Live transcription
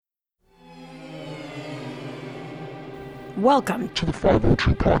Welcome to the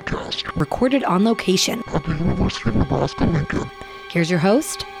 502 Podcast, recorded on location at the University of Nebraska-Lincoln. Here's your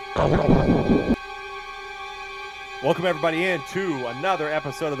host, Alan. Welcome everybody in to another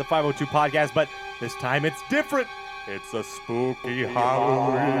episode of the 502 Podcast, but this time it's different. It's a spooky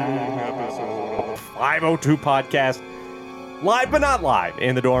Halloween episode of the 502 Podcast. Live but not live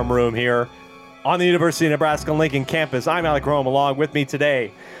in the dorm room here on the University of Nebraska-Lincoln campus. I'm Alec Rome. Along with me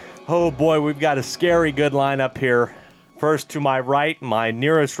today, oh boy, we've got a scary good lineup here. First to my right, my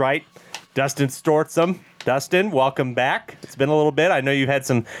nearest right, Dustin Stortzum. Dustin, welcome back. It's been a little bit. I know you've had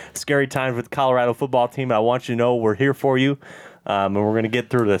some scary times with the Colorado football team. I want you to know we're here for you, and we're going to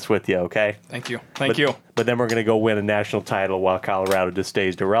get through this with you, okay? Thank you. Thank you. But then we're going to go win a national title while Colorado just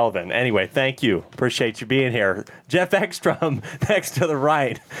stays irrelevant. Anyway, thank you. Appreciate you being here. Jeff Ekstrom, next to the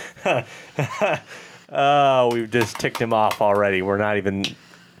right. Oh, we've just ticked him off already. We're not even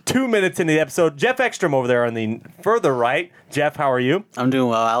 2 minutes into the episode. Jeff Ekstrom over there on the further right. Jeff, how are you? I'm doing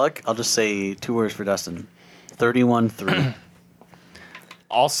well, Alec. I'll just say 2 words for Dustin. 31-3.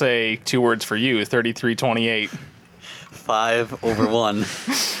 I'll say 2 words for you, 33-28. 5 over 1.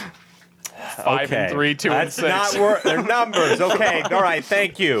 5 and 3, 2 That's and 6. They're numbers. Okay, all right,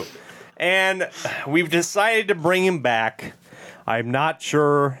 thank you. And we've decided to bring him back. I'm not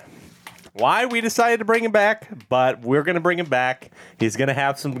sure why we decided to bring him back, but we're going to bring him back. He's going to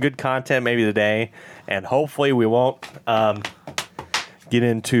have some good content maybe today, and hopefully we won't get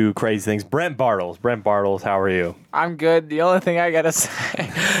into crazy things. Brent Bartles, how are you? I'm good. The only thing I gotta say,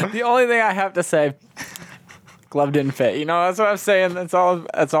 the only thing I have to say, glove didn't fit. You know, that's what I'm saying. That's all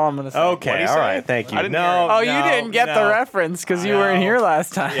I'm gonna say. Okay, all right, thank you. I didn't hear it. Oh, you didn't get the reference because you weren't here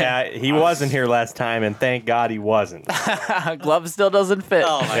last time. Yeah, he wasn't here last time, and thank God he wasn't. Glove still doesn't fit.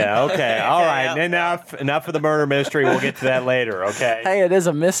 Oh, my Yeah, okay, all right. Yeah. Enough of the murder mystery. We'll get to that later, okay? Hey, it is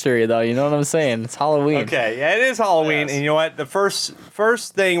a mystery though. You know what I'm saying? It's Halloween. Okay, yeah, it is Halloween, Yes. and you know what? The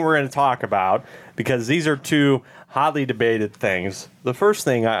first thing we're going to talk about, because these are two hotly debated things, the first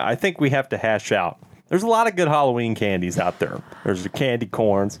thing I think we have to hash out. There's a lot of good Halloween candies out there. There's your candy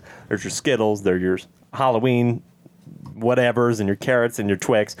corns, there's your Skittles, there's your Halloween whatevers, and your carrots and your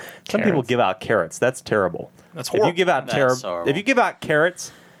Twix. Some people give out carrots. That's terrible. That's If you horrible. give out That's horrible. if you give out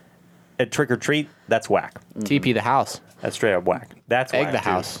carrots at trick or treat, that's whack. TP the house, That's straight up whack. That's egg whack, the dude.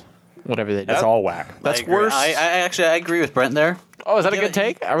 house, whatever they do. That's all whack. That's I agree. worse. I agree with Brent there. Oh, is that a You good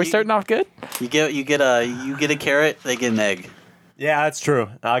get- take? Are we you- starting off good? You get a carrot, they get an egg. Yeah, that's true.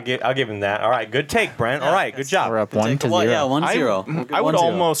 I'll give him that. All right, good take, Brent. All right, good job. We're up 1-0. Well, yeah, 1-0. I would 1-0.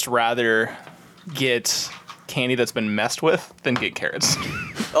 almost rather get candy that's been messed with than get carrots.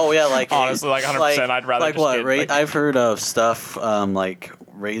 Oh yeah, like Honestly, like 100%, I'd rather like just what? get, Right? like- I've heard of stuff like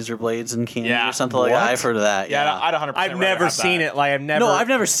razor blades and candy Yeah. or something like that. What? I've heard of that. Yeah, Yeah. I'd 100%. I've never seen it. Like I've never. No, I've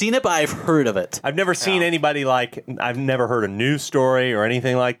never seen it, but I've heard of it. I've never seen anybody like. I've never heard a news story or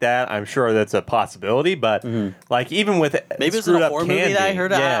anything like that. I'm sure that's a possibility, but like even with Maybe it's in screwed a up horror candy, movie that I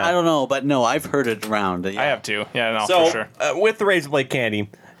heard. Yeah. I don't know, but no, I've heard it around. Yeah. I have too. Yeah, no, So for sure. with the razor blade candy,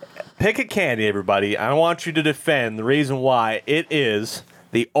 pick a candy, everybody. I want you to defend the reason why it is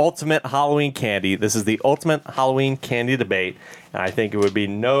the ultimate Halloween candy. This is the ultimate Halloween candy debate, and I think it would be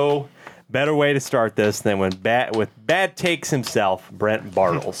no better way to start this than with bad takes himself, Brent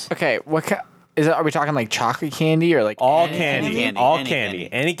Bartles. Okay, is it? Are we talking like chocolate candy or like All any candy, candy, all any candy,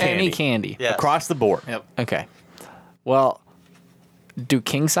 candy. any candy, Any candy. Yes. across the board. Yep. Okay. Well, do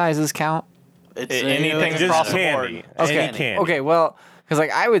king sizes count? It's, Anything Just across the candy, board. any candy. Okay, well, because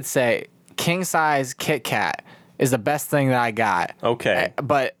like I would say, king size Kit Kat is the best thing that I got. Okay.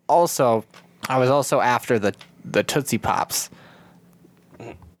 But also, I was also after the Tootsie Pops.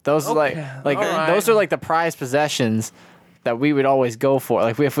 Those are like all right. those are like the prized possessions that we would always go for.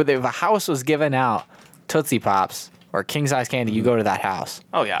 Like if a house was giving out Tootsie Pops or king size candy, you go to that house.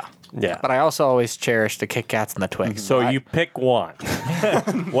 Oh, yeah. Yeah. But I also always cherish the Kit Kats and the Twix. So you pick one.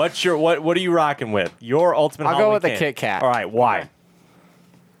 What are you rocking with? Your ultimate I'll go Halloween with the candy. Kit Kat. All right, why?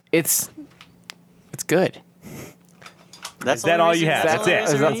 It's good. Is that all you have? That's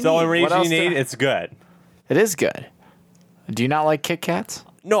it. That's the only What reason else you need. do I- It's good. It is good. Do you not like Kit Kats?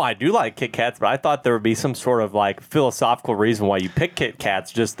 No, I do like Kit Kats, but I thought there would be some sort of like philosophical reason why you pick Kit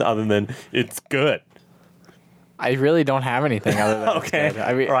Kats, just other than it's good. I really don't have anything other than it's Okay, good.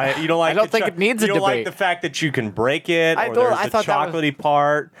 I mean, right? You don't like. I don't the think it needs a You don't like debate. the fact that you can break it, I or don't- there's I the thought that was- chocolatey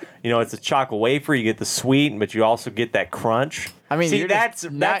part. You know, it's a chocolate wafer. You get the sweet, but you also get that crunch. I mean, see, you're that's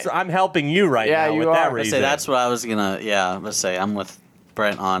just that's. not- I'm helping you right Yeah, now you with are. that Let's reason. Say that's what I was gonna. Yeah, let's say I'm with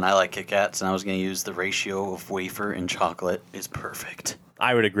Brent on. I like Kit Kats, and I was gonna use the ratio of wafer and chocolate is perfect.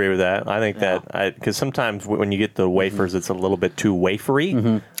 I would agree with that. I think that because sometimes when you get the wafers, it's a little bit too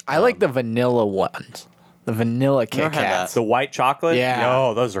wafery. I like the vanilla ones. The The vanilla Kit Never had Kats. The white chocolate? Yeah.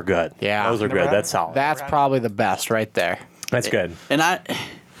 Oh, those are good. Yeah. Those are Never good. had That's it. solid. That's probably the best right there. That's good. And I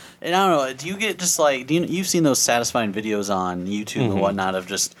don't know. Do you get just like you've seen those satisfying videos on YouTube and whatnot of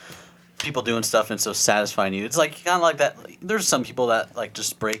just people doing stuff and it's so satisfying you? It's like kind of like that. There's some people that like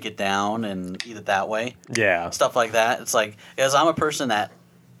just break it down and eat it that way. Yeah. Stuff like that. It's like as I'm a person that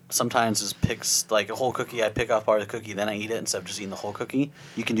sometimes just picks like a whole cookie. I pick off part of the cookie, then I eat it instead of just eating the whole cookie.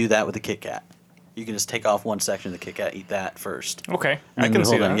 You can do that with the Kit Kat. You can just take off one section of the Kit Kat, eat that first. Okay, And I then can the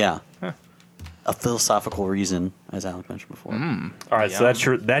see whole that. thing, yeah. A philosophical reason, as Alec mentioned before. All right, so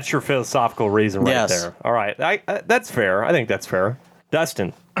that's your philosophical reason right Yes. there. All right, that's fair. I think that's fair.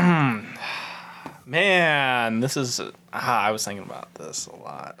 Dustin. Man, this is. I was thinking about this a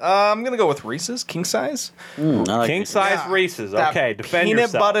lot. I'm gonna go with Reese's king size. I like King it. size Yeah. Reese's. That Okay, defend peanut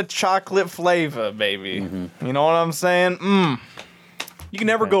yourself. butter chocolate flavor, baby. You know what I'm saying? You can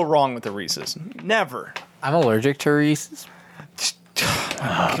never go wrong with the Reese's. Never. I'm allergic to Reese's.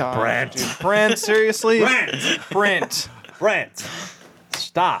 God, Brent. dude. Brent, seriously? Brent. Brent. Brent.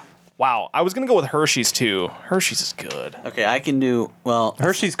 Stop. Wow, I was gonna go with Hershey's too. Hershey's is good. Okay, I can do well.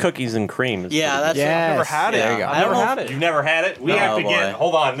 Hershey's cookies and cream. Is Yeah, pretty that's Yes, never had it. There you go. I don't know if- good. You've never had it? We No, have to get. boy.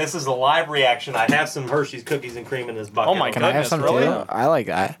 Hold on. This is a live reaction. I have some Hershey's cookies and cream in this bucket. Oh my Can I have goodness, some really? too? I like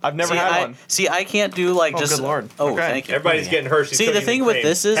that. I've never see, had I, one. See, I can't do like Oh, just. good Lord. Oh, Okay. thank you. Everybody's getting Hershey's. See, the cookies thing and with cream.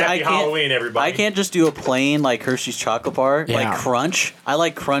 this is Happy I can't. Halloween, everybody. I can't just do a plain like Hershey's chocolate bar Yeah. like Crunch. I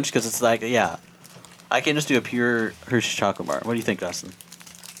like Crunch because it's like I can't just do a pure Hershey's chocolate bar. What do you think, Dustin?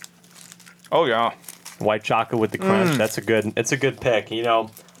 Oh yeah. White chocolate with the crunch. That's a good. It's a good pick. You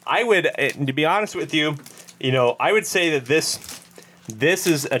know, I would, to be honest with you, I would say that this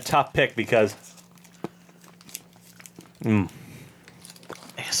is a tough pick because We're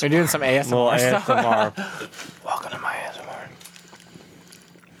doing some ASMR well, stuff. ASMR. Welcome to my ASMR.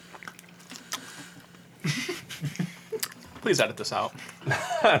 Please edit this out.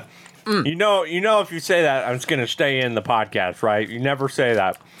 You know, if you say that, I'm just gonna stay in the podcast, right? You never say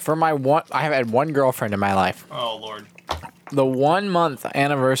that. For my one, I have had one girlfriend in my life. Oh Lord. The 1 month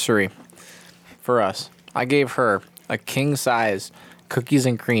anniversary for us, I gave her a king size cookies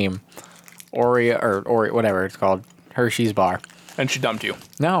and cream Oreo, whatever it's called, Hershey's bar. And she dumped you.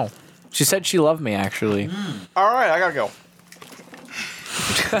 No, she said she loved me actually. All right, I gotta go.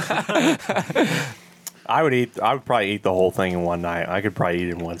 I would probably eat the whole thing in one night. I could probably eat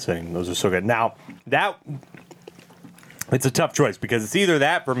it in one sitting. Those are so good. Now it's a tough choice because it's either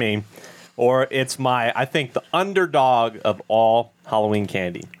that for me, or it's I think the underdog of all Halloween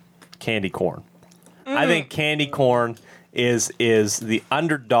candy corn. I think candy corn is the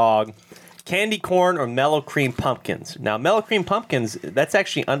underdog. Candy corn or mellow cream pumpkins. Now, mellow cream pumpkins, that's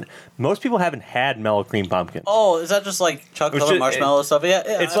actually most people haven't had mellow cream pumpkins. Oh, is that just like chocolate covered marshmallow stuff? Yeah,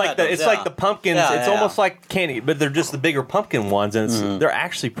 It's I've like had the those, it's yeah. like the pumpkins. Yeah, It's yeah, almost yeah. like candy, but they're just the bigger pumpkin ones, and they're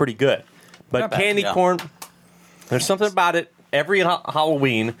actually pretty good. But Not bad, candy yeah. corn, there's something about it. Every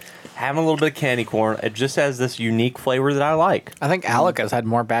Halloween, having a little bit of candy corn, it just has this unique flavor that I like. I think Alec has had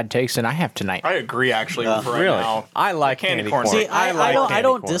more bad takes than I have tonight. I agree actually Yeah. for right Really, now. I like Candy candy corn. corn. See, I like don't candy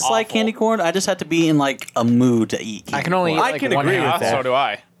corn. dislike Awful. candy corn. I just have to be in like a mood to eat. I can only eat corn. I like can one agree with handful. that. So do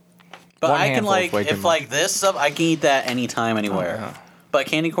I. But one I can handful is like way too if much. like this stuff, I can eat that anytime, anywhere. But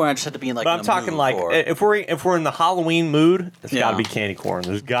candy corn, I just have to be in like. But in I'm a talking mood like for. if we're in the Halloween mood, it's got to Yeah. be candy corn.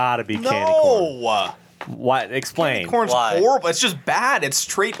 There's got to be candy corn. No. What? Explain. Corn's Why? horrible. It's just bad. It's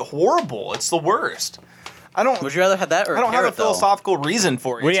straight horrible. It's the worst. I don't. Would you rather have that or I don't have a carrot, though? philosophical reason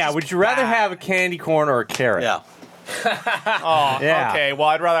for it. Well, It's yeah. just Would you rather bad. have a candy corn or a carrot? Yeah. Oh, Yeah. okay. Well,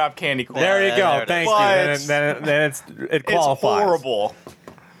 I'd rather have candy corn. There you Yeah, go. there it Thank is. you. But- Then it It's qualifies. horrible.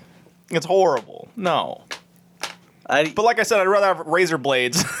 It's horrible. No. I, But like I said, I'd rather have razor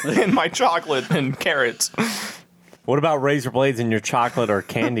blades in my chocolate than carrots. What about razor blades in your chocolate or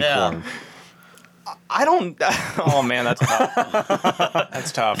candy Yeah. corn? I don't. Oh man, that's tough.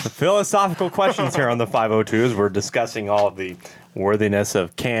 That's tough. Philosophical questions here on the 502s. We're discussing all of the worthiness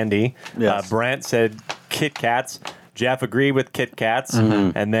of candy. Yes. Brent said Kit Kats. Jeff agreed with Kit Kats.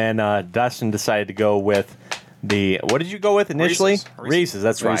 Mm-hmm. And then Dustin decided to go with what did you go with initially? Reese's.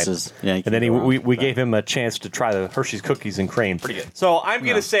 That's right. Reese's. Yeah, you and then can't go wrong we with that. gave him a chance to try the Hershey's cookies and cream. Pretty good. So I'm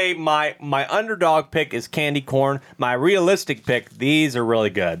going to say my underdog pick is candy corn. My realistic pick, these are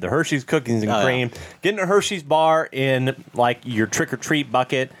really good. The Hershey's cookies and Oh, yeah. cream. Getting a Hershey's bar in like your trick or treat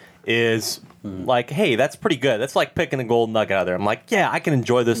bucket is like, hey, that's pretty good. That's like picking a gold nugget out of there. I'm like, yeah, I can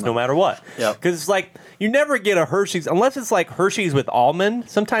enjoy this no matter what. Yep. Because it's like you never get a Hershey's unless it's like Hershey's with almond.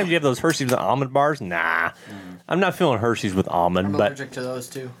 Sometimes you have those Hershey's with almond bars. Nah, I'm not feeling Hershey's with almond. But to those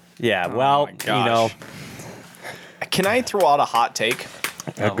too. yeah, well, my you know, gosh. Can I throw out a hot take?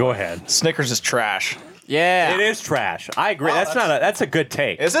 go ahead. Snickers is trash. Yeah. It is trash. I agree. Wow, That's a good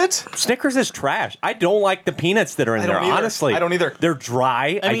take. Is it? Snickers is trash. I don't like the peanuts that are in I there. don't either. Honestly, I don't either. They're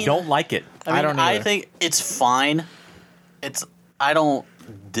dry. I mean- don't like it. I mean, don't I either. think it's fine. I don't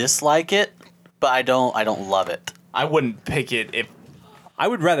dislike it, but I don't love it. I wouldn't pick it if. I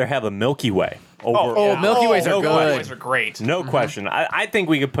would rather have a Milky Way over. Oh, Milky Ways are no good. Milky Ways are great. No question. I think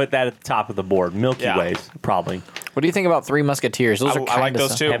we could put that at the top of the board. Milky Yeah. Ways, probably. What do you think about Three Musketeers? Those are I like kinda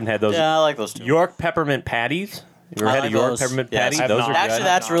those too. Haven't had those. Yeah, I like those two. York peppermint patties. You ever I had a like York those. peppermint Yes. patty? I have Those not. are Actually, good.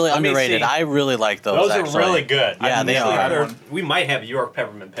 that's really Let me underrated. see. I really like those. Those actually. are really good. Yeah, they are. We might have York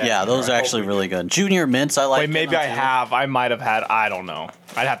peppermint patties. Yeah, those are actually really good. Junior mints, I like. Wait, maybe them I too. have. I might have had. I don't know.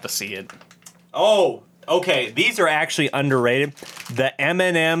 I'd have to see it. Oh, okay. These are actually underrated. The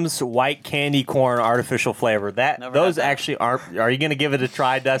M&M's white candy corn artificial flavor. Never Those had that. actually aren't. Are you going to give it a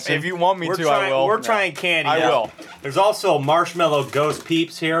try, Dustin? If you want me We're to, I will. We're No. trying candy. I now. will. There's also marshmallow ghost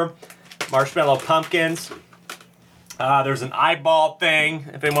peeps here. Marshmallow pumpkins. There's an eyeball thing.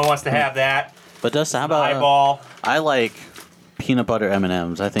 If anyone wants to have that, But Dustin, how about? eyeball. I like peanut butter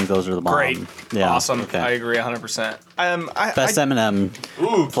M&Ms. I think those are the bomb. Great. Yeah. Awesome. Okay. I agree 100%. Best M&M.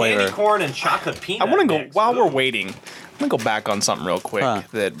 Ooh, Flavor. candy corn and chocolate peanut. I want to go mix. while Ooh. we're waiting. I'm gonna go back on something real quick Huh.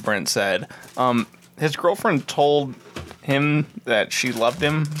 that Brent said. His girlfriend told him that she loved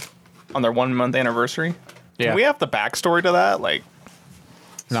him on their 1 month anniversary. Yeah. Do we have the backstory to that? Like,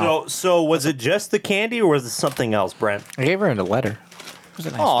 No. So was it just the candy or was it something else, Brent? I gave her a letter. It was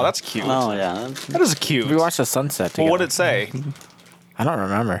a nice oh, one. that's cute. Oh yeah. That is cute. We watched the sunset together. Well, what did it say? I don't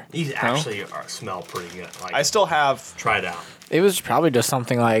remember. These actually smell pretty good. Like, I still have. try it out. It was probably just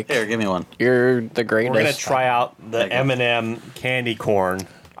something like, Here, give me one. "You're the greatest." We're gonna try out the Thank you. M&M candy corn.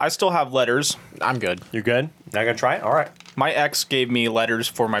 I still have letters. I'm good. You're good? Not gonna try it? All right. My ex gave me letters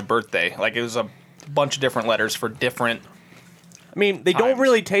for my birthday. Like, it was a bunch of different letters for different. I mean, they don't Times.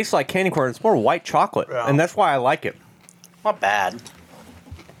 really taste like candy corn. It's more white chocolate, and that's why I like it. Not bad.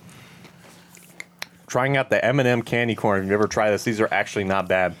 Trying out the M&M candy corn. If you ever try this, these are actually not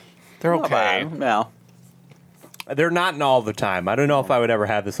bad. They're Not okay. bad. Yeah. They're not all the time. I don't know if I would ever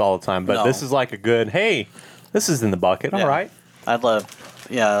have this all the time, but No. this is like a good. Hey, this is in the bucket. Yeah. All right. I'd love.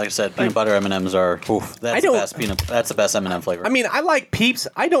 Yeah, like I said, peanut butter M&Ms are. Oof, that's I the don't- best peanut. That's the best M&M flavor. I mean, I like Peeps.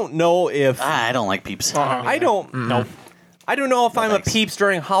 I don't know if I don't like Peeps. I don't. No. I don't know if I'm thanks. a Peeps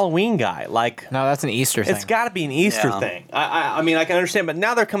during Halloween guy. Like, No, that's an Easter thing. it's got to be an Easter Yeah. thing. I mean, I can understand, but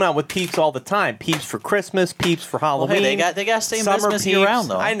now they're coming out with Peeps all the time. Peeps for Christmas, Peeps for Well, Halloween. hey, they got to stay in summer business Peeps. year round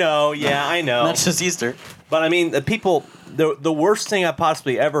though. I know. Yeah, I know. Not just Easter. But I mean, the people. The worst thing I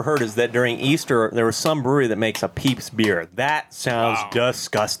possibly ever heard is that during Easter there was some brewery that makes a Peeps beer. That sounds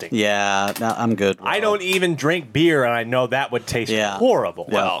disgusting. Yeah, no, I'm good. I don't even drink beer, and I know that would taste Yeah. horrible.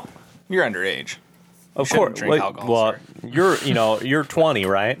 Yeah. Well, you're underage. Of shouldn't course. drink alcohol, well, sir. you're 20,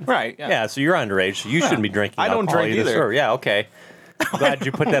 right? Right, yeah. So you're underage. So you shouldn't be drinking. I don't alcohol drink either. Sure. Yeah. Okay. I'm glad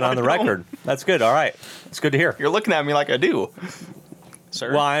you put that on the record. That's good. All right. It's good to hear. You're looking at me like I do.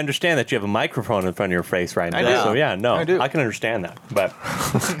 Sir. Well, I understand that you have a microphone in front of your face right now. I do. So yeah, no, I do. I can understand that. But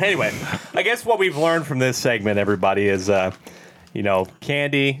anyway, I guess what we've learned from this segment, everybody, is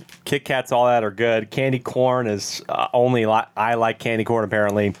candy, Kit Kats, all that are good. Candy corn is I like candy corn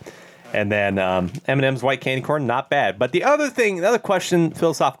apparently, and then M&M's white candy corn, not bad. But the other question,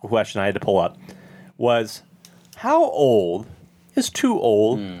 philosophical question I had to pull up was, how old is too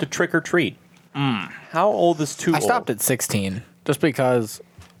old to trick or treat? How old is too I old? stopped at 16 just because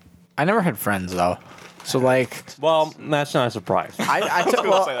I never had friends though. So like, Well, that's not a surprise. I took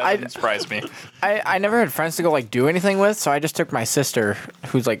well, that didn't surprise me. I never had friends to go like do anything with, so I just took my sister,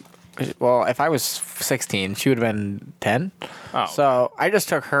 who's like, well, if I was 16, she would have been 10. Oh. So I just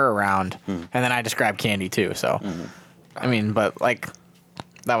took her around, and then I just grabbed candy too. So, I mean, but like,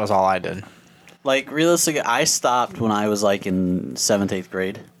 that was all I did. Like realistically, I stopped when I was like in 7th, 8th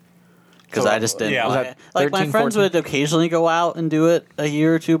grade. Because So, I just didn't. yeah. Was like, that like my 13, friends 14? would occasionally go out and do it a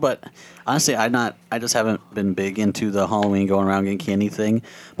year or two, but honestly, I just haven't been big into the Halloween going around getting candy thing.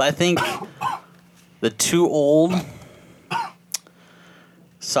 But I think the too old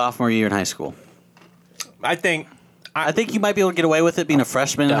sophomore year in high school. I think I think you might be able to get away with it being a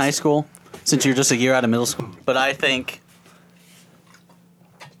freshman in Yes. high school, since you're just a year out of middle school. But I think,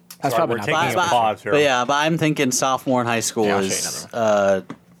 That's Sorry, probably we're not taking bad. a pause here. but yeah, but I'm thinking sophomore in high school Yeah, I'll show you is another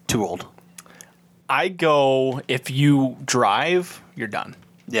too old. I go, if you drive, you're done.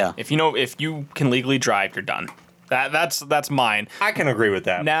 Yeah. If you can legally drive, you're done. That's mine. I can agree with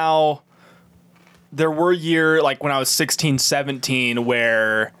that. Now, there were years, like when I was 16, 17,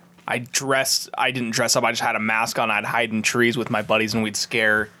 where I didn't dress up. I just had a mask on. I'd hide in trees with my buddies and we'd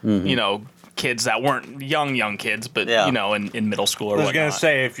scare, kids that weren't young kids, but Yeah. you know, in middle school or I was whatnot. gonna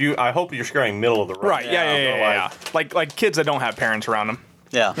say I hope you're scaring middle of the road. Right? Yeah. Like kids that don't have parents around them.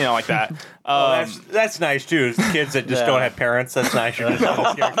 Yeah. You know, like that. Well, that's nice too. Is kids that just Yeah. don't have parents. That's nice. You're just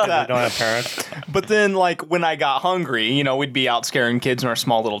scaring kids that don't have parents. But then, like, when I got hungry, you know, we'd be out scaring kids in our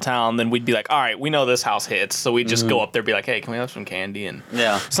small little town. Then we'd be like, all right, we know this house hits. So we'd just go up there and be like, hey, can we have some candy? And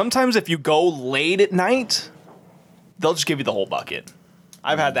Yeah. sometimes if you go late at night, they'll just give you the whole bucket.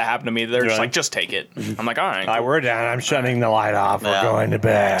 I've had that happen to me. They're just Really? like, just take it. I'm like, all right, All right, we're down. I'm shutting the light off. Yeah. We're going to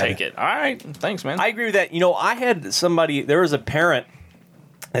bed. take it. All right, thanks, man. I agree with that. You know, I had somebody. There was a parent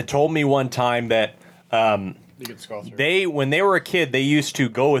that told me one time that when they were a kid, they used to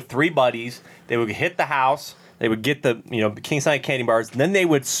go with 3 buddies. They would hit the house. They would get the king size candy bars. And then they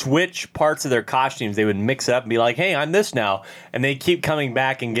would switch parts of their costumes. They would mix up and be like, "Hey, I'm this now," and they keep coming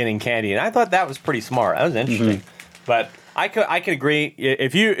back and getting candy. And I thought that was pretty smart. That was interesting. But I could agree.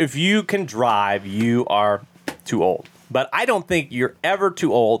 If you can drive, you are too old. But I don't think you're ever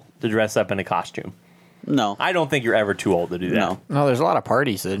too old to dress up in a costume. No. I don't think you're ever too old to do that. No. No, there's a lot of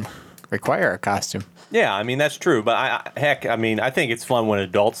parties that require a costume. Yeah, I mean that's true, but I think it's fun when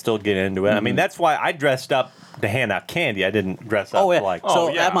adults still get into it. I mean that's why I dressed up to hand out candy. I didn't dress up Oh yeah. like. So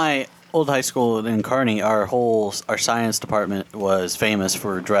yeah. at my old high school in Kearney, our science department was famous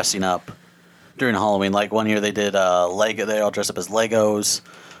for dressing up during Halloween. Like one year they did Lego. They all dressed up as Legos.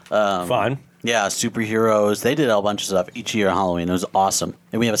 Fun. Yeah, superheroes. They did a bunch of stuff each year on Halloween. It was awesome.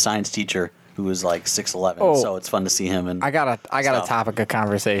 And we have a science teacher who was like 6'11", Oh. so it's fun to see him. And I got a stuff. topic of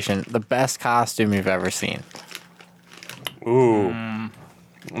conversation. The best costume you've ever seen. Ooh,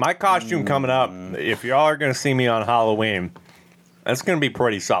 my costume coming up. If y'all are gonna see me on Halloween, that's gonna be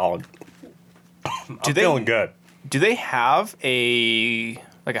pretty solid. I'm feeling good. Do they have a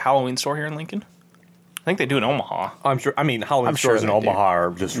Halloween store here in Lincoln? I think they do in Omaha. I'm sure. I mean, Halloween I'm sure stores in they do. Omaha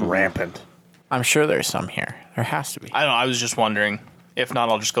are just rampant. I'm sure there's some here. There has to be. I don't know. I was just wondering. If not,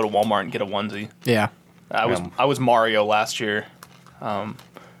 I'll just go to Walmart and get a onesie. Yeah. I was Mario last year,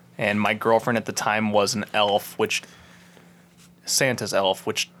 and my girlfriend at the time was an elf, Santa's elf,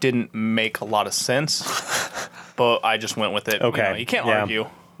 which didn't make a lot of sense, but I just went with it. Okay, you can't yeah. argue.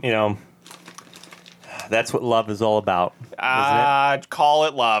 You know, that's what love is all about. Call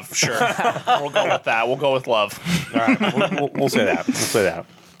it love, sure. We'll go with that. We'll go with love. All right, we'll say that. We'll say that.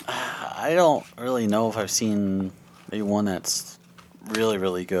 I don't really know if I've seen maybe one that's really,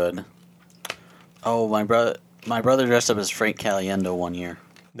 really good. Oh, my brother dressed up as Frank Caliendo one year.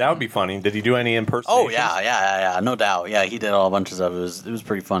 That would be funny. Did he do any impersonations? Oh yeah, no doubt. Yeah, he did all a bunch of stuff. It was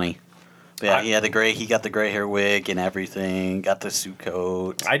pretty funny. But yeah, he got the gray hair wig and everything. Got the suit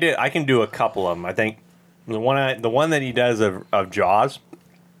coat. I can do a couple of them. I think the one that he does of Jaws.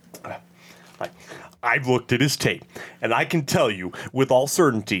 Like, I've looked at his tape, and I can tell you with all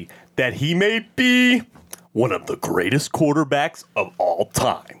certainty that he may be one of the greatest quarterbacks of all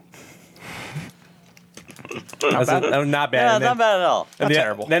time. Not bad. Not bad. Yeah, And then- not bad at all. and Not then-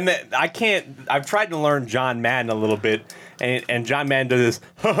 terrible. Then I can't. I've tried to learn John Madden a little bit, and John Madden does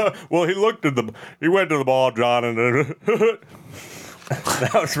this. Well, he went to the ball, John, and that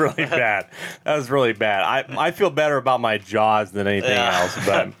was really bad. That was really bad. I feel better about my Jaws than anything else,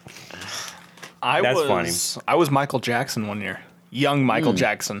 but That's funny. I was Michael Jackson one year. Young Michael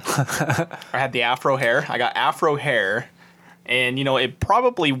Jackson. I had the afro hair. I got afro hair. And, it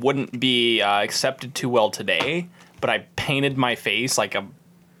probably wouldn't be accepted too well today, but I painted my face like a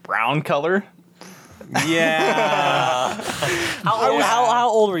brown color. yeah. How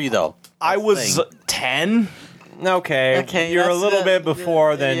old were you though? I was thing. 10, Okay. You're a that's little bit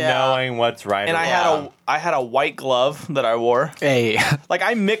before than yeah. knowing what's right. and or I had a white glove that I wore. Hey. Like,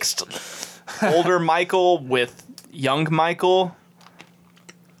 I mixed older Michael with young Michael.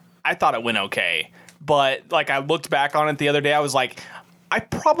 I thought it went okay. But, I looked back on it the other day. I was like, I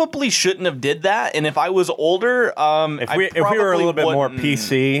probably shouldn't have did that. And if I was older, if we were a little bit more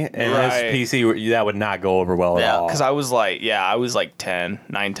PC, and Right. this PC, that would not go over well at Yeah, all. Because I was like 10,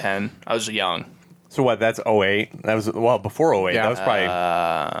 9, 10. I was young. So what? That's 08. That was before 08. Yeah. That was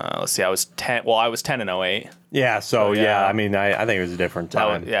probably Let's see, I was 10. Well, I was 10 in 08. yeah. So yeah. yeah, I mean, I think it was a different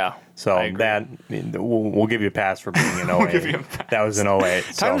time. Yeah. So I agree. that we'll give you a pass for being in 08. give you a pass. That was in 08.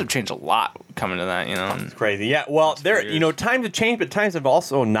 Times So have changed a lot coming to that, and crazy. Yeah. Well, weird. times have changed, but times have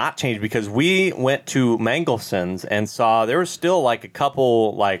also not changed because we went to Mangelson's and saw there was still a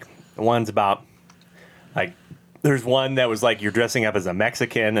couple ones about there's one that was you're dressing up as a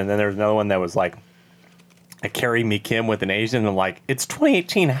Mexican, and then there's another one that was a Carrie Me Kim with an Asian. And it's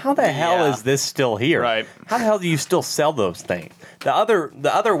 2018. How the hell Yeah. is this still here? Right. How the hell do you still sell those things? The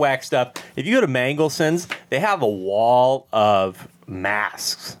other whack stuff. If you go to Mangelson's, they have a wall of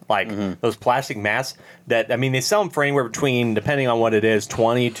masks, like those plastic masks that, I mean, they sell them for anywhere between, depending on what it is,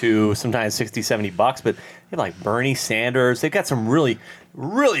 20 to sometimes 60, 70 bucks, but they have like Bernie Sanders. They've got some really,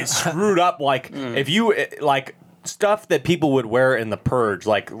 really screwed up, like if you, like stuff that people would wear in The Purge,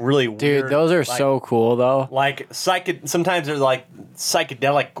 like really weird. Dude, those are like, so cool though. like sometimes they're like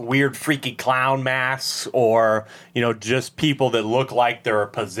psychedelic, weird, freaky clown masks, or just people that look like they're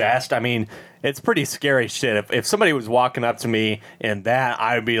possessed. I mean, it's pretty scary shit. If somebody was walking up to me in that,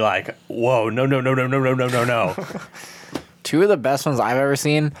 I would be like, "Whoa, no, no, no, no, no, no, no, no, no." Two of the best ones I've ever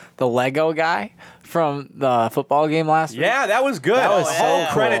seen: the Lego guy from the football game last week. Yeah, that was good. That was All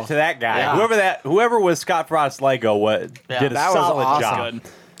so credit cool. to that guy. Yeah. Whoever was Scott Frost's Lego, did a that was solid awesome.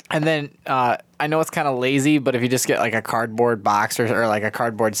 job. And then I know it's kind of lazy, but if you just get like a cardboard box or like a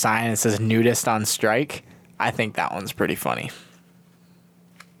cardboard sign that says "Nudist on Strike," I think that one's pretty funny.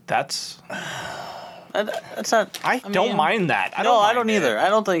 That's That's not. I don't mind that. I don't either. I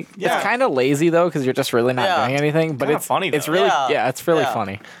don't think. Yeah. It's kind of lazy though because you're just really not Yeah. doing anything. But Kinda it's funny, It's though. really Yeah. it's really Yeah.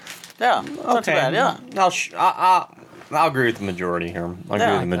 funny. Yeah. Not too bad. Yeah. I'll agree with the majority here. I'll agree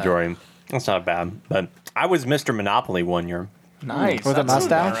Yeah. with the majority. That's not bad. But I was Mr. Monopoly one year. Nice. With a That's an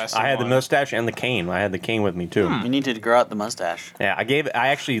mustache? interesting I had the one. mustache and the cane. I had the cane with me too. You need to grow out the mustache. Yeah, I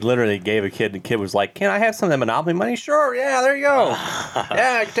actually literally gave a kid. The kid was like, "Can I have some of that Monopoly money?" Sure. Yeah, there you go.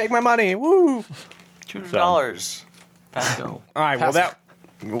 Yeah, take my money. Woo. $200. Pass go. All right. Well, Pass-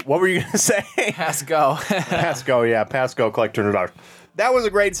 what were you gonna say? Let's go. Pasco, yeah, Pasco, collect $200. That was a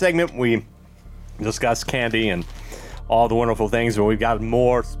great segment. We discussed candy and all the wonderful things, but we've got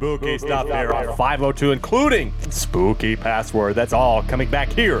more spooky stuff here on 502, including spooky password. That's all coming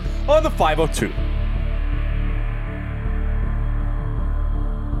back here on the 502.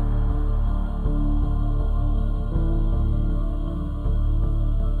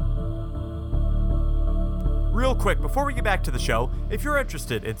 Real quick, before we get back to the show, if you're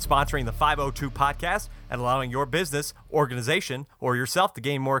interested in sponsoring the 502 podcast and allowing your business, organization, or yourself to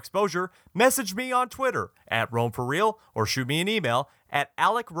gain more exposure, message me on Twitter at RomeForReal or shoot me an email at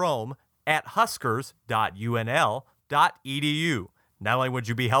alecrome@huskers.unl.edu. Not only would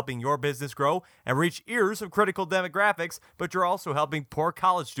you be helping your business grow and reach ears of critical demographics, but you're also helping poor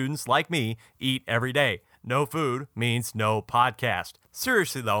college students like me eat every day. No food means no podcast.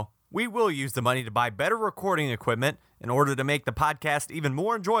 Seriously though, we will use the money to buy better recording equipment in order to make the podcast even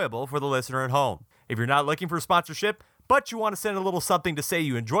more enjoyable for the listener at home. If you're not looking for sponsorship, but you want to send a little something to say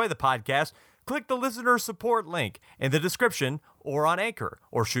you enjoy the podcast, click the listener support link in the description or on Anchor,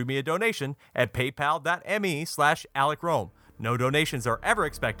 or shoot me a donation at paypal.me/AlecRome. No donations are ever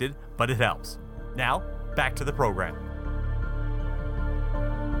expected, but it helps. Now, back to the program.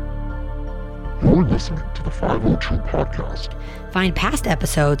 You're listening to the 502 podcast. Find past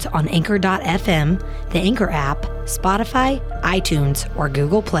episodes on Anchor.fm, the Anchor app, Spotify, iTunes, or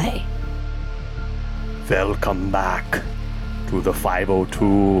Google Play. Welcome back to the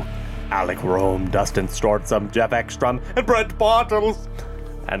 502. Alec Rome, Dustin Stortzum, Jeff Ekstrom, and Brent Bottles.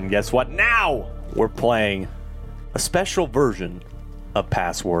 And guess what? Now we're playing a special version of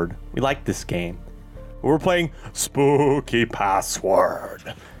Password. We like this game. We're playing Spooky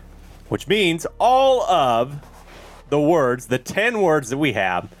Password, which means all of the words, the 10 words that we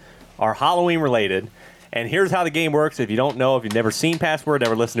have, are Halloween related. And here's how the game works. If you don't know, if you've never seen Password,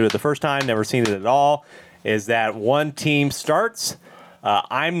 never listened to it the first time, never seen it at all, is that one team starts.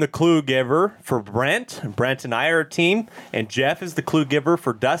 I'm the clue giver for Brent. Brent and I are a team. And Jeff is the clue giver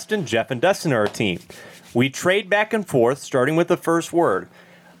for Dustin. Jeff and Dustin are a team. We trade back and forth, starting with the first word.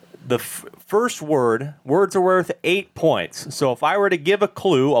 The first words are worth 8 points. So if I were to give a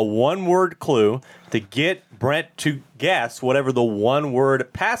clue, a one-word clue, to get Brent to guess whatever the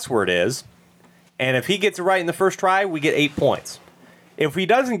one-word password is, and if he gets it right in the first try, we get 8 points. If he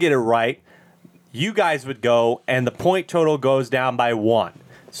doesn't get it right, you guys would go, and the point total goes down by 1.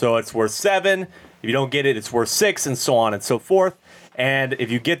 So it's worth 7. If you don't get it, it's worth 6, and so on and so forth. And if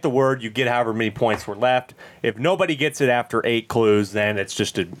you get the word, you get however many points were left. If nobody gets it after 8 clues, then it's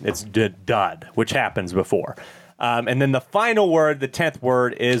just a dud, which happens before. And then the final word, the 10th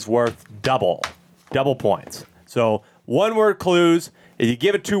word, is worth double points. So one-word clues. If you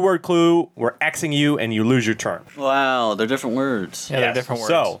give a 2-word clue, we're Xing you, and you lose your turn. Wow, they're different words. Yeah, they're Yes. different words.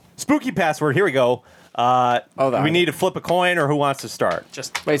 So, spooky password. Here we go. that we one. need to flip a coin, or who wants to start?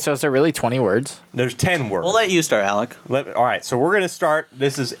 Wait, so is there really 20 words? There's 10 words. We'll let you start, Alec. All right, so we're going to start.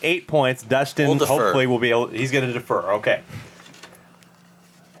 This is 8 points. Dustin, We'll defer. hopefully, will be able. He's going to defer. Okay.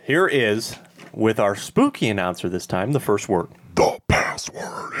 Here is, with our spooky announcer this time, the first word. The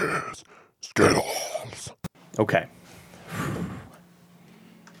password is Skittles. Okay.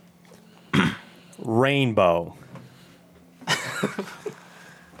 Rainbow.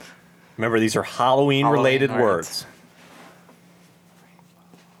 Remember, these are Halloween-related Halloween words.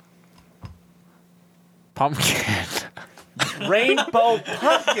 Pumpkin. Rainbow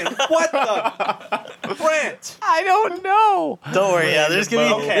pumpkin. What the? Brent. I don't know. Don't worry. Yeah, there's gonna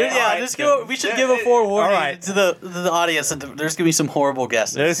be. Okay, all right, just good. we should give a forewarning All right. to the audience. And there's gonna be some horrible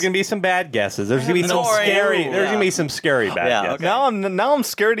guesses. There's gonna be some bad guesses. There's gonna be some Don't worry. scary. Ooh, There's yeah. gonna be some scary bad Yeah, guesses. okay. Now I'm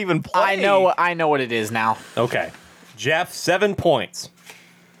scared to even play. I know what it is now. Okay. Jeff, 7 points.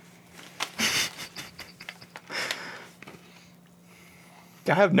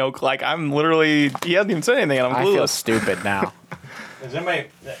 I have no like. I'm literally. He hasn't even said anything, and I'm I feel clueless. stupid now. Does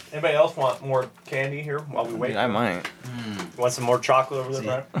anybody else want more candy here while we wait? I might. Want some more chocolate over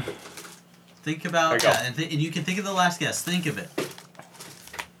there, Brent? Think There about you go. and you can think of the last guess. Think of it.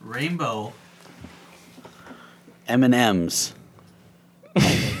 Rainbow. M&M's.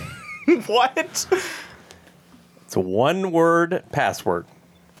 What? It's a 1-word password.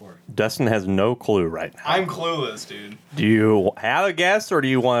 Dustin has no clue right now. I'm clueless, dude. Do you have a guess or do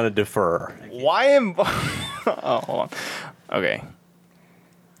you want to defer? Why am? Oh, hold on. Okay.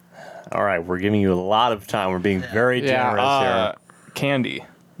 All right, we're giving you a lot of time. We're being very Yeah, generous Candy.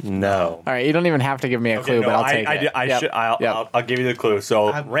 here. No. All right, you don't even have to give me a clue, no, but I'll take it. I Yep. should. Yep. I'll give you the clue.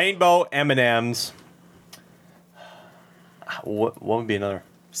 So rainbow M&Ms. What would be another?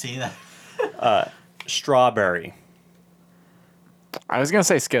 See that? Strawberry. I was gonna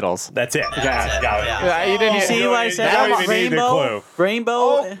say Skittles. That's it. Yeah. Got it. Yeah, you didn't. See what I said? You don't even need the Rainbow. clue.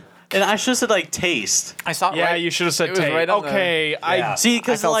 Rainbow. And I should have said like taste. I saw. Yeah, right- you should have it said was tape. right on the- Okay, Yeah. See, I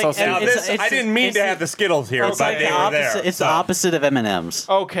because felt like so stupid. Now, it's- I didn't mean to have the Skittles here, It's but like they the were opposite. there. It's the opposite of M&M's.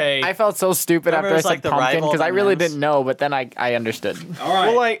 Okay. I felt so stupid Remember after it I was said like the pumpkin rival because I really M&Ms? didn't know, but then I understood. All right.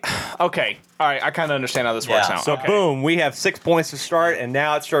 Well, like, okay, all right. I kind of understand how this works Yeah. now. So okay. boom, we have 6 points to start, and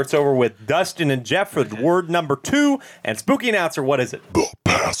now it starts over with Dustin and Jeff for word number 2. And spooky announcer, what is it? The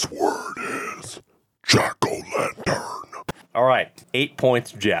password is jack-o'-lantern. All right, 8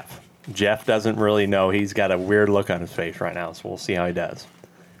 points, Jeff. Jeff doesn't really know. He's got a weird look on his face right now, so we'll see how he does.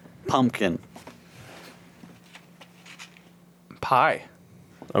 Pumpkin. Pie.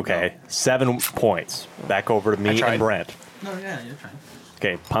 Okay, 7 points. Back over to me tried. and Brent. No, yeah, you're trying.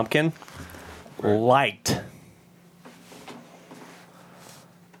 Okay, pumpkin. Light.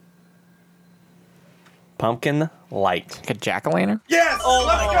 Pumpkin light. Like a jack-o'-lantern. Yes!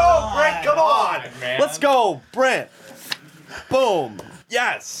 Let's go, Brent! Come on! Let's go, Brent! Boom!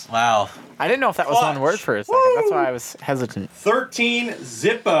 Yes! Wow. I didn't know if that was one word for a second. That's why I was hesitant. 13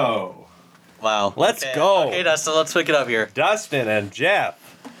 Zippo. Wow. Let's Okay. go. Okay, Dustin, let's pick it up here. Dustin and Jeff.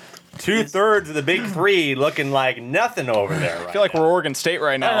 2/3 of the big three looking like nothing over there. Right I feel like we're Oregon State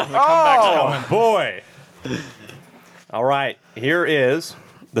right now. The Oh comeback's coming. boy! All right, here is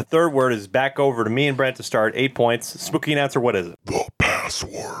the third word. Is back over to me and Brent to start. 8 points. Spooky announcer, what is it? The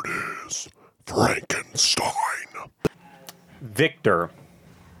password is Frankenstein. Victor.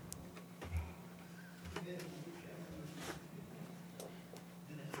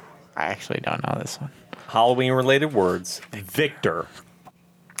 I actually don't know this one. Halloween-related words. Victor.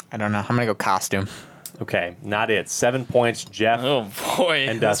 I don't know. I'm gonna go costume. Okay, not it. 7 points, Jeff. Oh boy,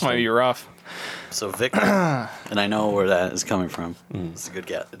 And this Dustin. might be rough. So Victor, and I know where that is coming from. It's a good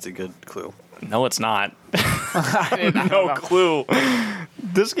get. It's a good clue. No, it's not. No clue.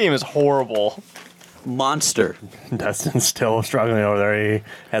 This game is horrible. Monster. Dustin's still struggling over there. He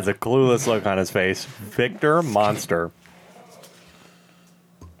has a clueless look on his face. Victor Monster.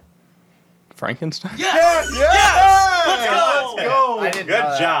 Frankenstein. Yes! Let's go! I didn't Good know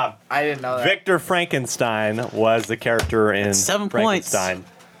that. job. I didn't know that. Victor Frankenstein was the character in 7 points. Frankenstein.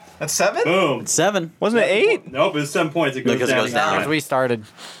 That's 7. Boom. 7. Wasn't it 8? Nope, it's 7 points. It goes Because it down. goes down. Because we started.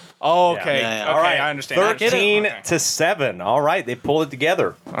 Oh, okay. Yeah, yeah. Okay, All right, I understand. 13 Okay. to 7. All right, they pulled it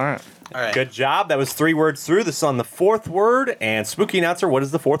together. All right. All right. Good job. That was 3 words through. This is on the 4th word. And spooky announcer, what is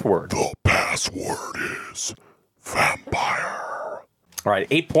the 4th word? The password is vampire. All right,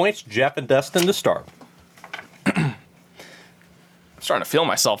 8 points. Jeff and Dustin to start. I'm starting to feel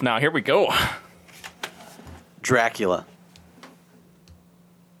myself now. Here we go. Dracula.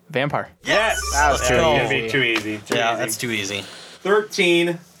 Vampire. Yes. That was That's too gonna easy. be too easy. Too Yeah, easy. that's too easy.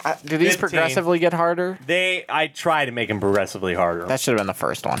 13. Do these 15. progressively get harder? I try to make them progressively harder. That should have been the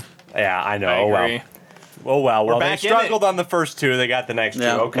first one. Yeah, I know. I Oh well. agree. Oh well. Well, they back in struggled on the first 2. They got the next 2.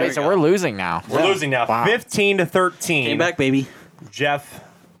 Yeah. Okay. Wait, so we're losing now. We're losing now. Wow. 15 to 13. Came back, baby. Jeff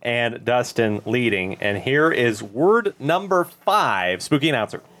and Dustin leading. And here is word number 5. Spooky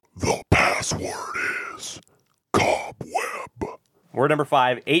announcer. The password is cobweb. Word number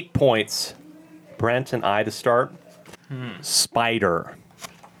 5, 8 points. Brent and I to start. Spider.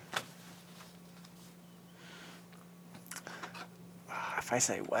 If I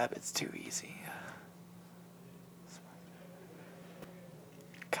say web, it's too easy.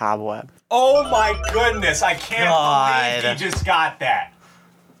 Cobweb. Oh my goodness! I can't believe God. you just got that.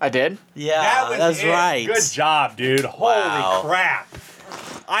 I did? Yeah, That was that's it. right. Good job, dude. Wow. Holy crap!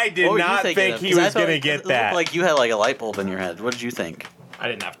 I did What were you not thinking think of? he 'Cause I was thought gonna it get looked that. like you had like a light bulb in your head. What did you think? I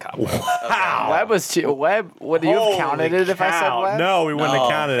didn't have cobweb. Wow. Web was too. Web. Would you have counted Holy it if I said cow. web? No, we wouldn't No.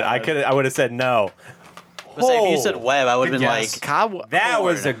 have counted it. I would have said no. But say if you said Oh, web, I would have good been guess. like, Cobweb. That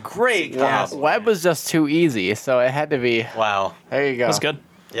was a great Yeah. guess. Web was just too easy, so it had to be. wow. There you go. That's good.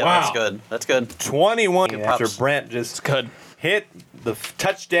 Yeah, Wow. that's good. That's good. 21 Yeah. after Props. Brent just Good. hit the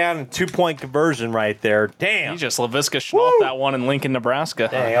touchdown and 2-point conversion right there. Damn. You just LaVisca Schnault that one in Lincoln, Nebraska.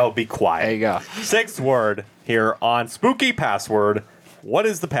 Dang, oh, be quiet. There you go. Sixth word here on Spooky Password. What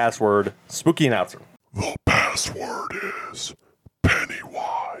is the password? Spooky announcer. The password is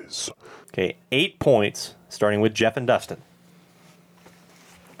Pennywise. Okay, 8 points, starting with Jeff and Dustin.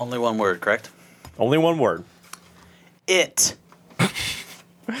 Only one word, correct? Only one word. It.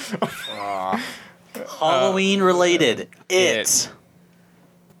 Halloween related. It.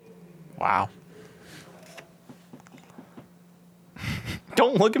 Wow.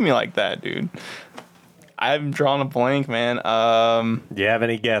 Don't look at me like that, dude. I'm drawing a blank, man. Do you have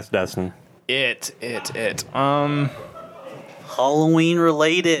any guess, Dustin? It. Halloween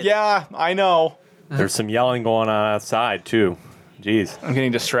related. Yeah, I know. There's some yelling going on outside, too. Jeez. I'm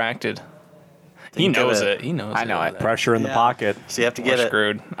getting distracted. He Think of knows it. it. He knows I know it. Pressure in the Yeah. pocket. So you have to We're get it.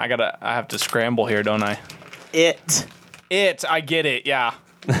 screwed. I have to scramble here, don't I? It. I get it. Yeah.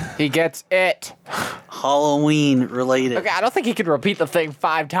 He gets it. Halloween related. Okay, I don't think he could repeat the thing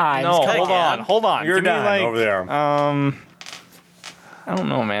 5 times. No, kinda hold can. on. Hold on. You're Give me, done like, over there. I don't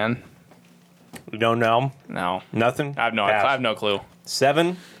know, man. You don't know? No. Nothing? I have no clue.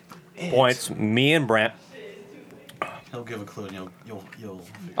 7 points. Me and Brent. He'll give a clue and you'll.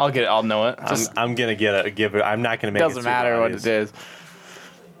 I'll get it. I'll know it. I'm gonna give it. I'm not gonna make it. Doesn't matter what it is.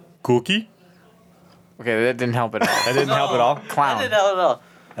 Cookie. Okay, that didn't help at all. That didn't help at all. I Clown. didn't know at all.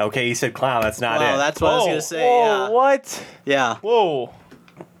 Okay, he said clown. That's not Wow, it. that's what I was Whoa, gonna say. Whoa, Yeah. what? Yeah. Whoa.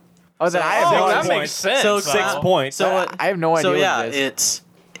 Oh, then I have Oh, no that that idea. makes sense. So 6 clown- points. So what? I have no idea So what yeah, it is. it's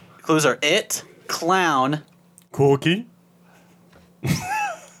clues are it, clown, Cookie.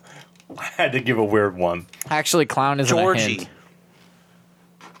 I had to give a weird one. Actually, clown isn't a Georgie.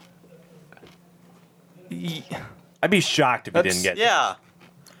 hint. I'd be shocked if you didn't get. Yeah.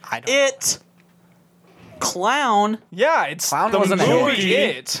 I don't. It, clown, Yeah, it's Clown the wasn't a movie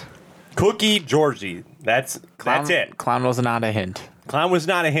hint. It. Cookie Georgie. That's it. Clown was not a hint. Clown was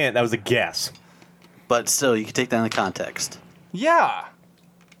not a hint. That was a guess. but still, you can take that in the context. Yeah.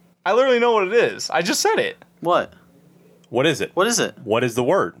 I literally know what it is. I just said it. What? What is it? What is it? What is the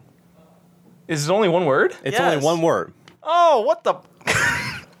word? Is it only one word? It's Yes. only one word. Oh, what the?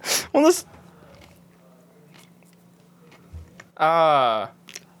 Well, this.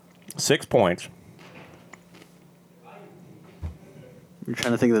 6 points. You're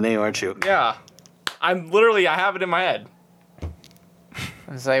trying to think of the name, aren't you? Yeah. I have it in my head.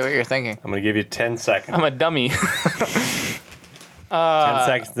 Say what you're thinking. I'm gonna give you 10 seconds. I'm a dummy. 10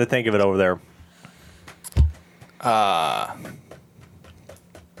 seconds to think of it over there.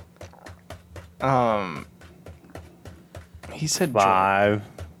 He said 5,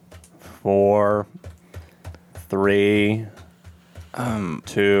 4, 3,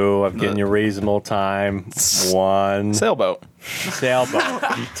 2. I'm getting you reasonable time. 1. sailboat. Sailboat.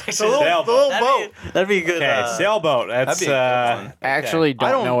 Sailboat. That'd be a good. Okay, sailboat. That's That'd be a good one. I actually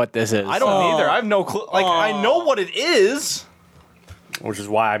don't don't- know what this is. I don't either. I have no clue. Like, I know what it is, which is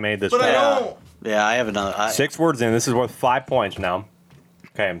why I made this. but I round. don't. Yeah, I have another. 6 words in. This is worth 5 points now.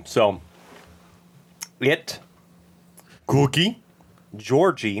 Okay, so it, Cookie,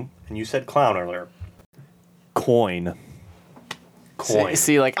 Georgie, and you said clown earlier. Coin. Coin.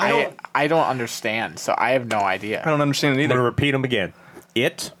 See, like I I don't understand, so I have no idea. I don't understand it I'm gonna either. repeat them again.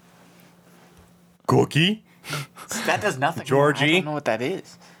 It, Cookie, That does nothing. Georgie? I don't know what that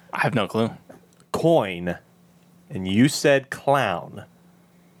is. I have no clue. coin, and you said clown.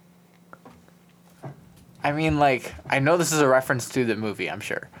 I mean, like, I know this is a reference to the movie, I'm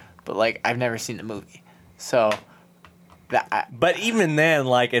sure, but like, I've never seen the movie, so that But even then,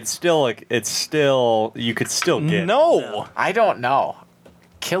 like, it's still you could still get. No. I don't know.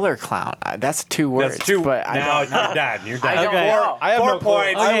 Killer clown. That's 2 words. That's 2. But I now don't know. you're done. You're done. I don't know. I have 4 no clue.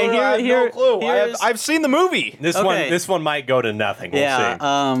 points. I Okay, have here- no clue. here's- I've seen the movie. This Okay. one might go to nothing. We'll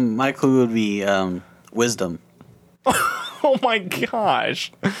Yeah. see. My clue would be wisdom. Oh my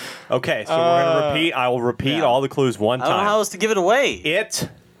gosh. Okay, so we're gonna repeat. I will repeat yeah. all the clues one I don't know how time. else to give it away. It,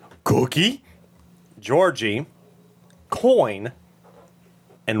 Cookie, Georgie, coin,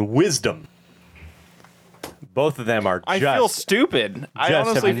 and wisdom. Both of them are I feel stupid. I just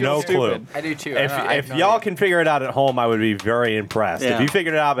honestly have feel no clue. stupid. I do too. If y'all can figure it out at home, I would be very impressed. Yeah. If you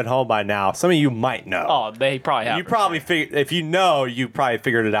figured it out at home by now, some of you might know. Oh, they probably have. You probably if you know, you probably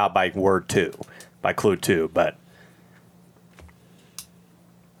figured it out by word 2, by clue 2. But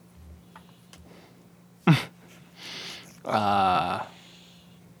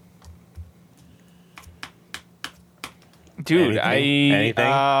Dude,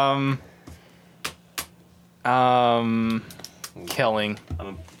 Anything? Killing.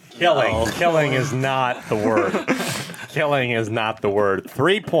 killing is not the word. Killing is not the word.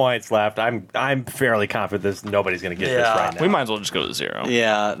 3 points left. I'm fairly confident nobody's gonna get this Yeah. right now. We might as well just go to 0.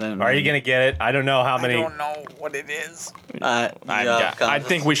 Yeah. Then, Are you gonna get it? I don't know how many. I don't know what it is. I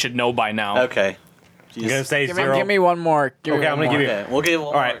think we should know by now. Okay. I'm gonna say Give 0. me one more. Give me Okay, one I'm gonna more. give you. Okay, we'll give.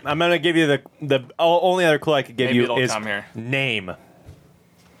 All right, I'm gonna give you the only other clue I could give Maybe you it'll is come here. name.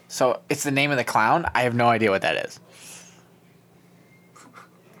 So it's the name of the clown. I have no idea what that is.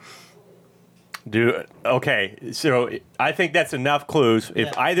 Okay, so I think that's enough clues.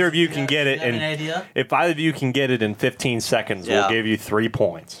 If either of you can get it, Have an in idea? if either of you can get it in 15 seconds, we'll Yeah. give you 3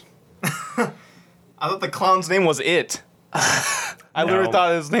 points. I thought the clown's name was It. I literally No.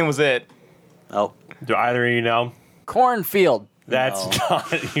 thought his name was It. Oh. Do either of you know? Cornfield. That's No.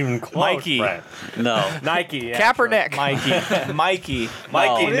 not even close. Mikey. Brent. No. Nike. Kaepernick. Mikey. Mikey.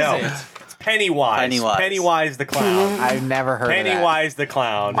 Mikey, No. no. What is it? It's Pennywise. Pennywise. Pennywise the clown. I've never heard of Pennywise the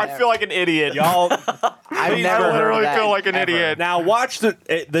clown. I feel like an idiot. Y'all. that. I've Please, never I heard literally of that. feel like an ever. idiot. Now watch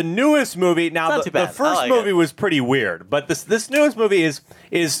the newest movie. Now not the, too the bad. I first like movie it. was pretty weird, but this newest movie is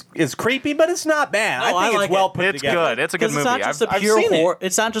creepy, but it's not bad. I I think like it's well it. put It's together. good. It's a good Because movie. it's not just a I've pure seen horror. it.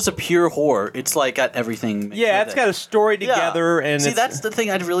 It's not just a pure horror. It's like got everything. mixed Yeah, with it's it. got a story Yeah. together, and see, it's, that's the thing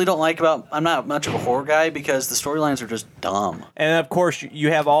I really don't like about. I'm not much of a horror guy because the storylines are just dumb. and of course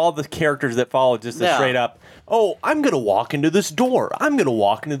you have all the characters that follow just a Yeah. straight up. Oh, I'm gonna walk into this door. I'm gonna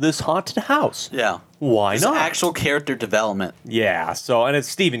walk into this haunted house. Yeah. Why There's not? actual character development. Yeah. So and it's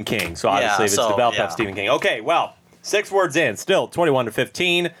Stephen King. So obviously if it's so, developed by yeah. Stephen King. Okay. Well, 6 words in, still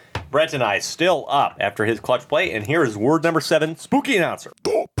 21-15. Brent and I still up after his clutch play, and here is word number 7. Spooky announcer.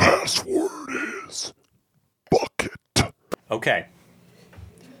 The password is bucket. Okay.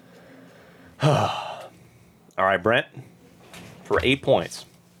 All right, Brent. For 8 points.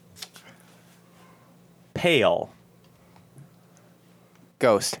 Pale.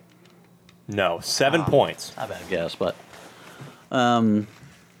 Ghost. No. 7 points. Not a bad guess, but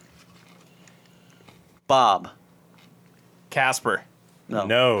Bob. Casper. No.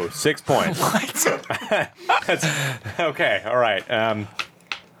 No. 6 points. That's, okay. All right.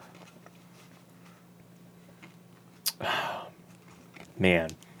 Man.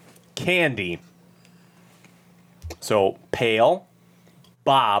 Candy. So pale,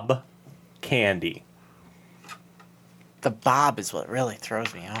 Bob, candy. The Bob is what really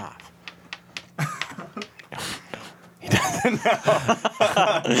throws me off.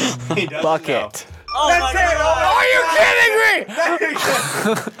 Bucket. Oh my God. Are you kidding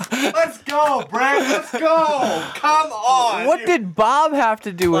me? Let's go, Brent. Let's go. Come on. What did Bob have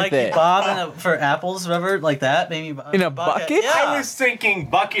to do with Like it? Bob for apples, remember? Like that? Maybe In a bucket? Yeah. I was thinking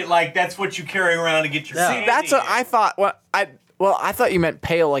bucket like that's what you carry around to get your Yeah. candy. That's what I thought. I thought you meant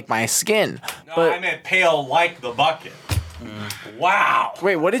pale like my skin. No, but I meant pale like the bucket. Wow.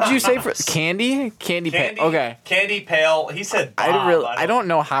 wait, what did you say for candy? Candy Candy, pale. Okay. Candy pale. He said Bob. I don't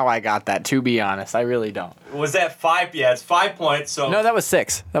know how I got that, to be honest. I really don't. Was that 5? Yeah, it's 5 points. So No, that was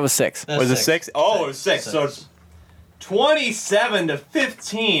 6. That was 6. was it 6? Oh, it was 6. So it's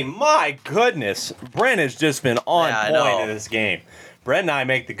 27-15. My goodness. Brent has just been on Yeah, I point know. in this game. Brent and I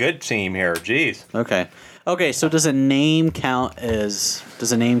make the good team here. Jeez. Okay. Okay, so does a name count as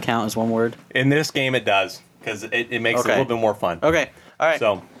one word? In this game, it does because it makes it a Okay. little bit more fun. Okay. All right.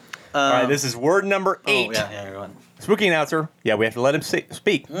 So, all right, this is word number 8. Oh, yeah, you're going. Spooky announcer. Yeah, we have to let him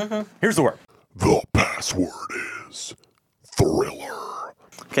speak. Here's the word. The password is thriller.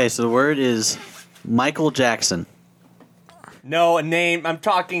 Okay, so the word is Michael Jackson. No, a name. I'm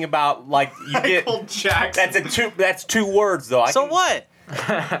talking about like you get. Jackson. That's 2 words though. So what?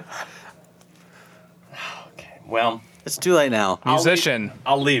 Okay. Well, It's too late now. Musician.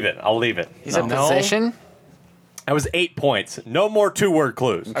 I'll leave it. He's a No. musician? That was 8 points. No more 2-word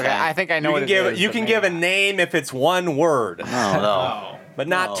clues. Okay, I think I know You what can it give is, you but can maybe give a not. name if it's 1 word, No. but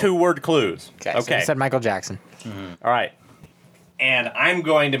not No. 2-word clues. Okay. So you said Michael Jackson. All right. And I'm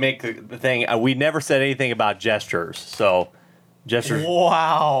going to make the thing. We never said anything about gestures. So, gestures.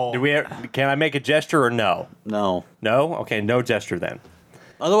 Wow. Can I make a gesture or no? No. No. Okay. No gesture then.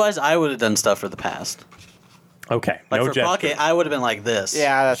 Otherwise, I would have done stuff for the past. Okay. Like no for gesture. bucket, I would have been like this.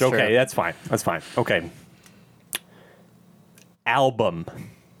 Yeah, that's Okay, true. that's fine. That's fine. Okay. Album.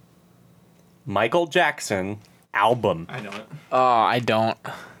 Michael Jackson album. I know it. Oh, I don't.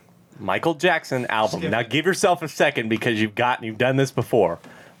 Michael Jackson album. Skip Now it. give yourself a second because you've done this before.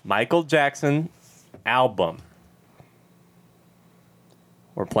 Michael Jackson album.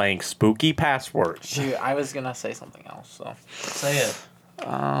 We're playing spooky passwords. Shoot, I was gonna say something else. So, Say it.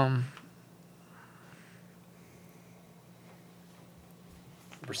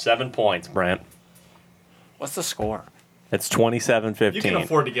 For 7 points, Brent. what's the score? It's 27-15. You can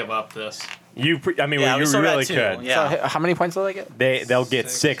afford to give up this. You Yeah, we you still got really 2. could. Yeah. So, how many points will they get? They'll get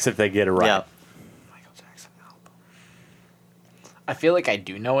 6 if they get it right. Yeah. Michael Jackson album. I feel like I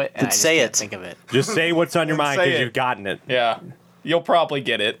do know it, and Then I just say can't it. think of it. Just say what's on your mind Say because it. you've gotten it. Yeah. You'll probably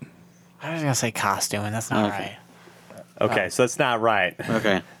get it. I was gonna say costume, and that's not Okay. right. Okay, so that's not right.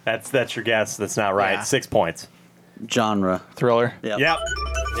 Okay. That's your guess. That's not right. Yeah. 6 points. Genre. Thriller. Yeah. Yep.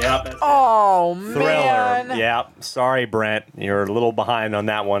 Yep. Oh Thriller. man, Yep. Sorry, Brent. You're a little behind on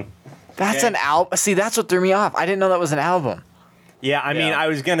that one. that's Okay. an album. See, that's what threw me off. I didn't know that was an album. Yeah, I mean, Yeah. I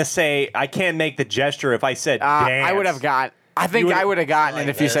was gonna say I can't make the gesture if I said dance. I would have got. I think would've- I would have gotten Like it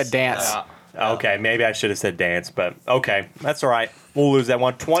if you said this. dance. Okay, maybe I should have said dance, but okay, that's all right. We'll lose that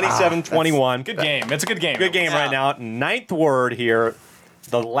one. 27-21. Good game. It's a good game. Good game right now. 9th word here,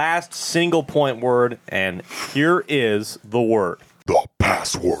 the last single point word, and here is the word. The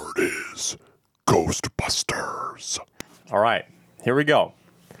password is Ghostbusters. All right, here we go.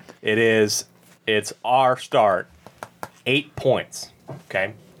 It's our start. 8 points.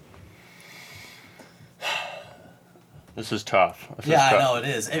 Okay. This is tough. This is Yeah, I tough. know it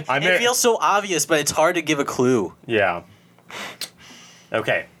is. It, I it mean- feels so obvious, but it's hard to give a clue. Yeah.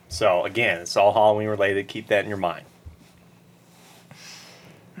 Okay, so again, it's all Halloween related. Keep that in your mind.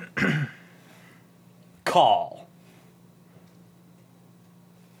 Call.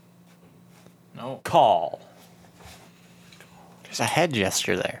 No. Call. There's a head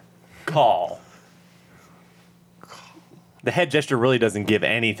gesture there. Call. The head gesture really doesn't give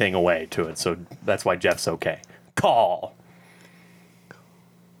anything away to it, so that's why Jeff's okay. Call.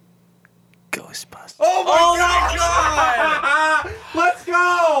 Ghostbusters. Oh my God! Let's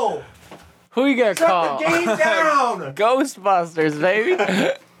go! Who you gonna call? Game down! Ghostbusters, baby.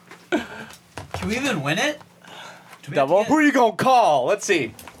 Can we even win it? Double. Who are you gonna call? Let's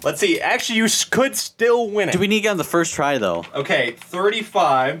see. Actually, you could still win it. Do we need to get on the first try, though? Okay,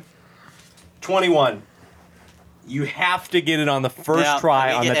 35, 21. You have to get it on the first Yeah, try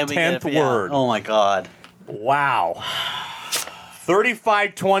and on we the get- and we get 10th it, yeah. word. Oh, my God. Wow.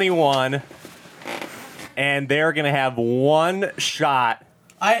 35, 21. And they're going to have one shot.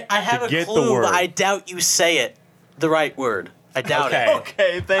 I have To a get the clue, word. but I doubt you say it the right word. I doubt Okay. it.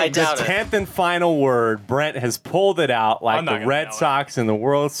 Okay, I thanks. doubt The it. 10th and final word. Brent has pulled it out like I'm not the gonna Red know it. Sox in the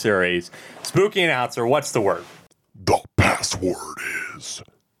World Series. Spooky announcer, what's the word? The password is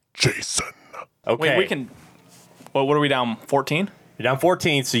Jason. Okay. Wait, we can. Well, what are we down? 14? You're down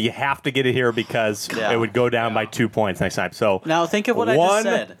 14, so you have to get it here because Yeah. it would go down by 2 points next time. So Now think of what I one,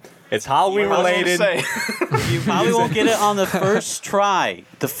 just said. it's Halloween What was I related. gonna say? You probably won't get it on the first try.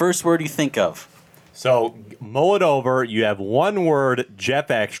 The first word you think of. So mull it over. You have one word, Jeff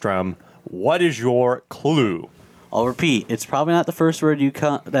Ekstrom. What is your clue? I'll repeat. It's probably not the first word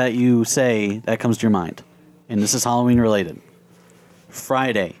that you say that comes to your mind. And this is Halloween related.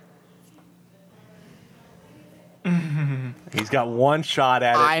 Friday. He's got one shot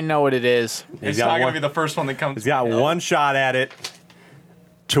at it. I know what it is. He's It's got not one, going to be the first one that comes. he's got one shot at it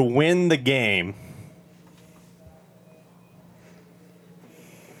to win the game.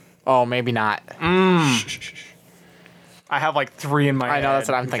 Oh, maybe not. I have like 3 in my head. I know that's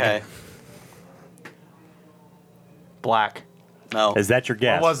what I'm thinking. Okay. Black. No. Is that your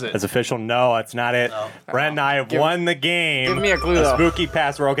guess? was it? As official? No, that's not it. No. Brent and I have won the game. give me a clue, though. Spooky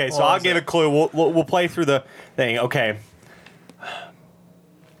password. Okay, so What I'll was give it? a clue. We'll play through the thing. Okay.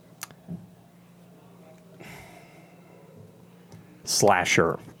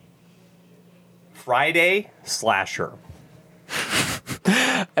 Slasher. Friday slasher.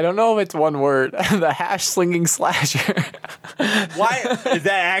 I don't know if it's one word. The hash slinging slasher. Why is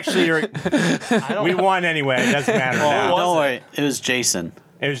that actually your? We won anyway. It doesn't matter now. Don't worry. It was Jason.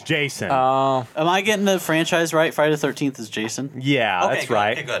 It was Jason. Oh, Am I getting the franchise right? Friday the 13th is Jason? yeah, that's good,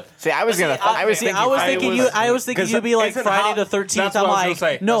 right. Okay, good. see, I was gonna. I was thinking. I was Friday thinking was- you. I was thinking 'cause you'd be like isn't Friday how- the 13th. That's I'm what I was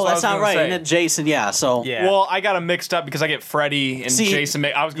gonna like, say. no, That's that's what I not was right. gonna And say. then Jason, yeah. So Yeah. Well, I got them mixed up because I get Freddy and See- Jason.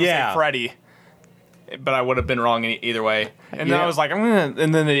 I was going to Yeah. say Freddy, but I would have been wrong either way. And then Yeah. I was like, I'm gonna,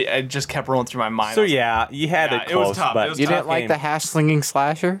 and then it just kept rolling through my mind. So I was like, yeah, you had Yeah, it it was close, tough. but It was You tough didn't like game. the hash slinging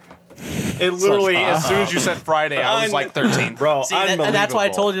slasher? It literally, As soon as you said Friday, I was like 13. bro, See, and that's why I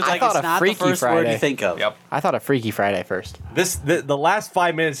told you, it's I like, thought it's a not the Freaky first word Friday. you think of. Yep. I thought a Freaky Friday first. The last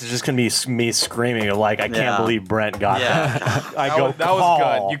 5 minutes is just gonna be me screaming like I can't Yeah. believe Brent got Yeah. that. I That go, was, that was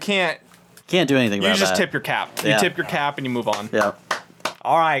call. good. You can't. Can't do anything You about just that. tip your cap. You Yeah. tip your cap and you move on. Yeah.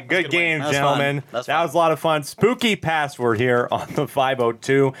 All right, good good game, That was gentlemen. fun. That's That fun. was a lot of fun. Spooky password here on the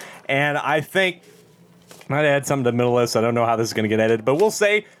 502, and I think I might add something to the middle list. I don't know how this is going to get edited, but we'll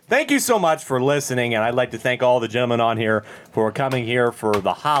say thank you so much for listening, and I'd like to thank all the gentlemen on here for coming here for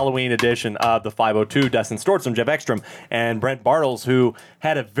the Halloween edition of the 502. Dustin Stortsom, Jeff Ekstrom, and Brent Bartles, who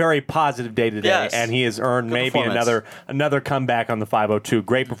had a very positive day today, Yes. and he has earned Good maybe performance. another comeback on the 502.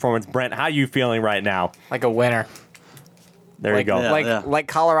 Great performance, Brent. How you feeling right now? Like a winner. There you go. Yeah. Like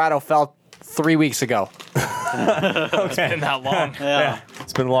Colorado felt 3 weeks ago. Okay. Been that long. Yeah.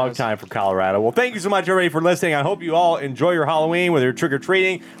 It's been a long time for Colorado. Well, thank you so much, everybody, for listening. I hope you all enjoy your Halloween, whether you're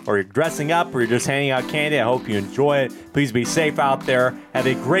trick-or-treating or you're dressing up or you're just handing out candy. I hope you enjoy it. Please be safe out there. Have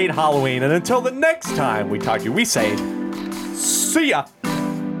a great Halloween. And until the next time we talk to you, we say, see ya.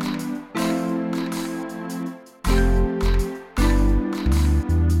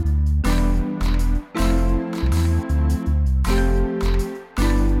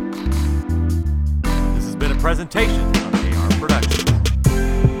 This has been a presentation